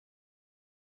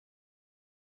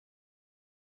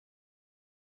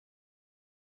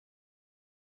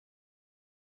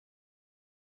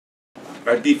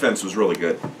Our defense was really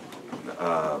good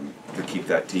to keep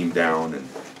that team down,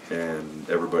 and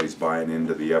everybody's buying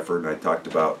into the effort. And I talked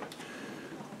about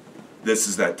this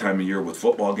is that time of year with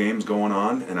football games going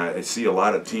on, and I see a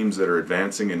lot of teams that are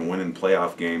advancing and winning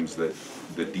playoff games that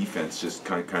the defense just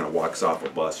kind of walks off a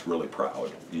bus really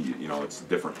proud. You know, it's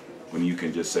different when you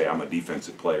can just say, I'm a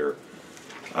defensive player.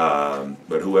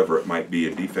 But whoever it might be,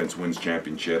 a defense wins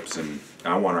championships, and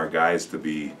I want our guys to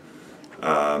be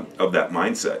of that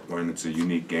mindset when it's a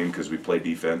unique game because we play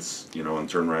defense, you know, and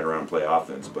turn right around and play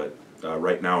offense. But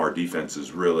right now our defense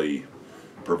is really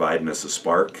providing us a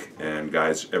spark, and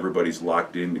guys, everybody's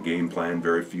locked in the game plan,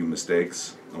 very few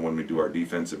mistakes when we do our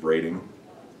defensive rating.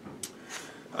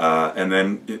 And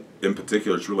then in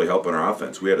particular, it's really helping our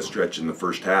offense. We had a stretch in the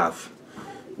first half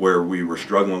where we were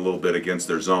struggling a little bit against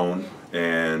their zone,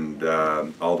 and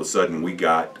all of a sudden we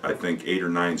got, I think, 8 or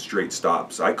 9 straight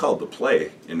stops. I called the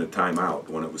play in the timeout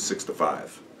when it was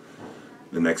 6-5.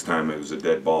 The next time it was a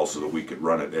dead ball so that we could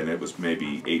run it, and it was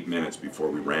maybe 8 minutes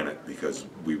before we ran it because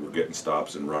we were getting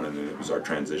stops and running, and it was our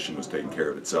transition was taking care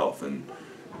of itself, and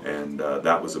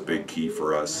that was a big key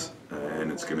for us,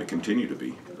 and it's going to continue to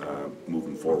be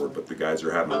moving forward. But the guys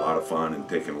are having a lot of fun and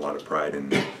taking a lot of pride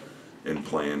in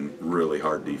playing really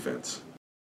hard defense.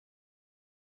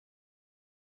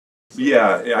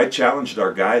 Yeah, I challenged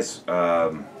our guys.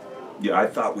 Yeah, I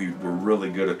thought we were really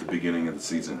good at the beginning of the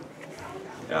season.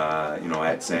 You know,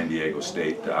 at San Diego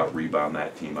State to out-rebound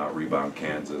that team, out-rebound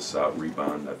Kansas,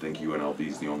 out-rebound, I think UNLV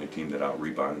is the only team that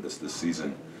out-rebounded us this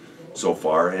season so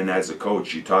far. And as a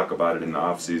coach, you talk about it in the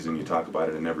off-season, you talk about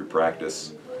it in every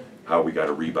practice, how we got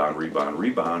to rebound, rebound,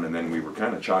 rebound, and then we were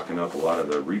kind of chalking up a lot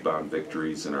of the rebound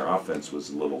victories, and our offense was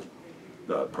a little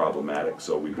problematic,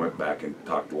 so we went back and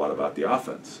talked a lot about the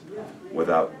offense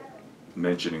without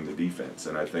mentioning the defense.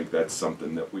 And I think that's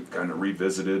something that we've kind of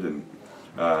revisited, and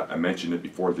I mentioned it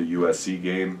before the USC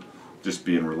game, just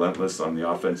being relentless on the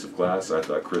offensive glass. I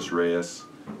thought Chris Reyes,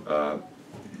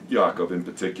 Yakov in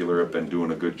particular, have been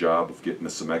doing a good job of getting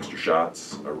us some extra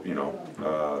shots, you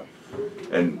know,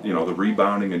 and you know, the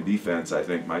rebounding and defense I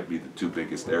think might be the 2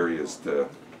 biggest areas to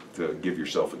give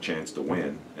yourself a chance to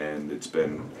win, and it's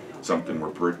been something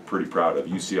we're pretty proud of.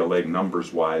 UCLA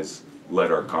numbers-wise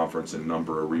led our conference in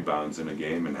number of rebounds in a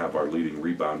game and have our leading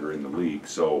rebounder in the league,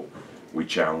 so we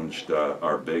challenged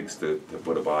our bigs to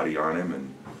put a body on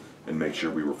him and make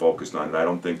sure we were focused on it. I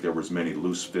don't think there was many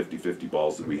loose 50-50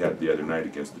 balls that we had the other night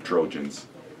against the Trojans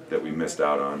that we missed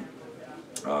out on,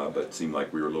 but it seemed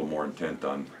like we were a little more intent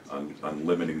on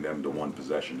limiting them to 1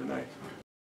 possession tonight.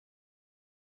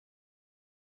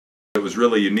 It was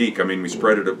really unique. I mean, we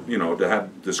spread it, you know,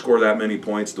 to score that many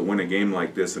points to win a game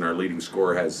like this, and our leading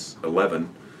scorer has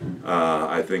 11.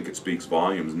 I think it speaks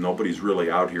volumes. Nobody's really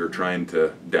out here trying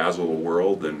to dazzle the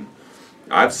world, and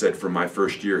I've said from my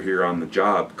first year here on the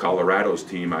job, Colorado's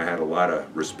team I had a lot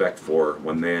of respect for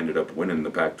when they ended up winning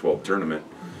the Pac-12 tournament,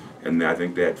 and I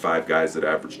think they had 5 guys that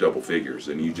averaged double figures,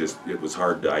 and it was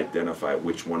hard to identify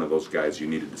which one of those guys you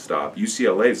needed to stop.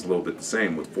 UCLA is a little bit the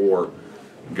same with 4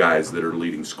 guys that are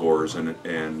leading scorers, and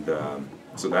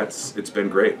so it's been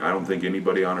great. I don't think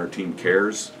anybody on our team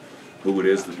cares who it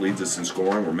is that leads us in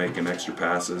scoring. We're making extra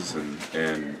passes,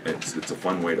 and it's a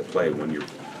fun way to play when you're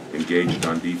engaged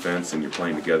on defense and you're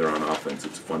playing together on offense.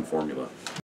 It's a fun formula.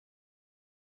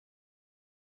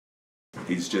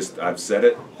 He's just, I've said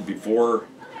it before,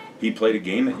 he played a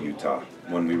game at Utah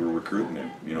when we were recruiting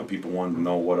him. You know, people wanted to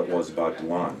know what it was about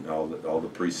DeLon, all the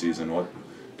preseason.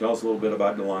 Tell us a little bit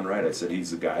about DeLon Wright. I said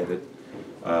he's a guy that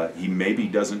he maybe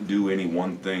doesn't do any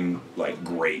one thing like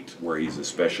great where he's a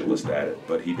specialist at it,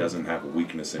 but he doesn't have a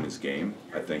weakness in his game.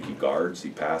 I think he guards,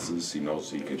 he passes, he knows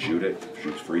he can shoot it,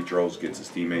 shoots free throws, gets his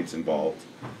teammates involved.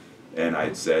 And I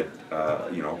had said,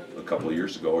 you know, a couple of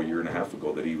years ago, a year and a half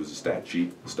ago, that he was a stat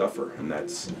sheet stuffer, and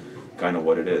that's kind of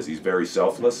what it is. He's very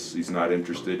selfless. He's not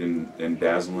interested in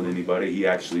dazzling anybody. He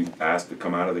actually asked to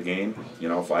come out of the game, you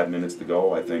know, 5 minutes to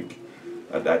go. I think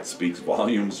that speaks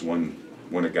volumes when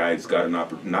a guy's got an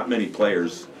opportunity. Not many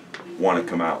players want to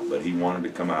come out, but he wanted to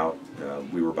come out.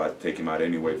 We were about to take him out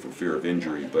anyway for fear of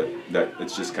injury, but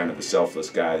it's just kind of a selfless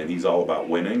guy, and he's all about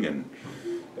winning,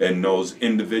 and knows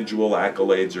individual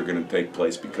accolades are going to take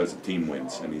place because the team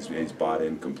wins, and he's bought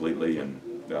in completely, and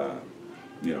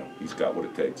you know, he's got what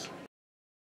it takes.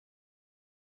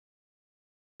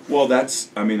 Well,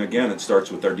 I mean, again, it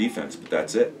starts with our defense, but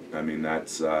that's it. I mean,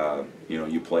 that's, you know,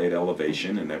 you play at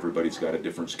elevation, and everybody's got a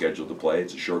different schedule to play.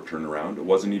 It's a short turnaround. It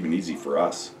wasn't even easy for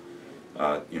us,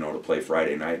 you know, to play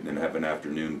Friday night and then have an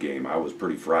afternoon game. I was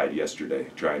pretty fried yesterday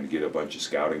trying to get a bunch of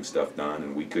scouting stuff done,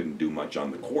 and we couldn't do much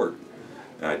on the court.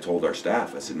 And I told our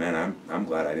staff, I said, man, I'm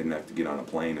glad I didn't have to get on a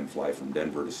plane and fly from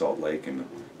Denver to Salt Lake in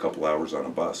a couple hours on a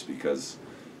bus, because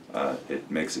it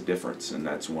makes a difference. And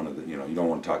that's one of the, you don't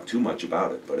want to talk too much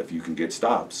about it, but if you can get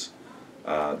stops,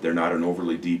 they're not an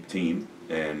overly deep team,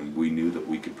 and we knew that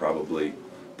we could probably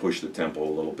push the tempo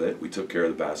a little bit. We took care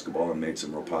of the basketball and made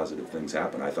some real positive things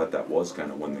happen. I thought that was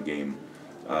kind of when the game,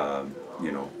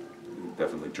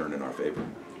 definitely turned in our favor.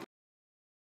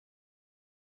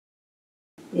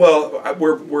 Well,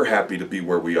 we're happy to be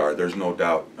where we are. There's no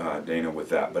doubt, Dana, with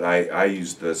that. But I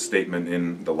used the statement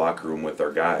in the locker room with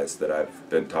our guys that I've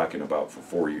been talking about for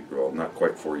 4 years, well, not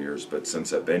quite 4 years, but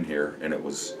since I've been here, and it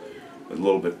was a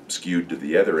little bit skewed to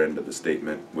the other end of the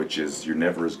statement, which is you're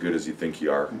never as good as you think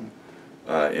you are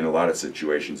in a lot of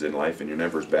situations in life, and you're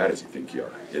never as bad as you think you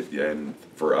are. And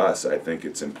for us, I think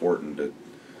it's important to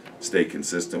stay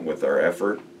consistent with our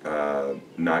effort,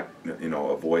 not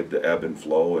avoid the ebb and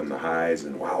flow and the highs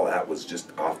and wow, that was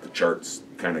just off the charts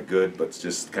kind of good, but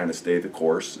just kind of stay the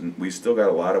course. And we still got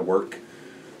a lot of work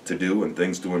to do and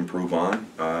things to improve on,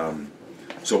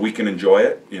 so we can enjoy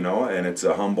it, and it's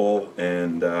a humble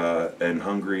and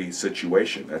hungry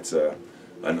situation. That's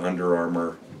an Under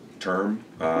Armour term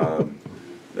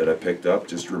that I picked up.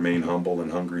 Just remain humble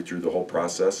and hungry through the whole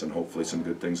process, and hopefully some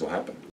good things will happen.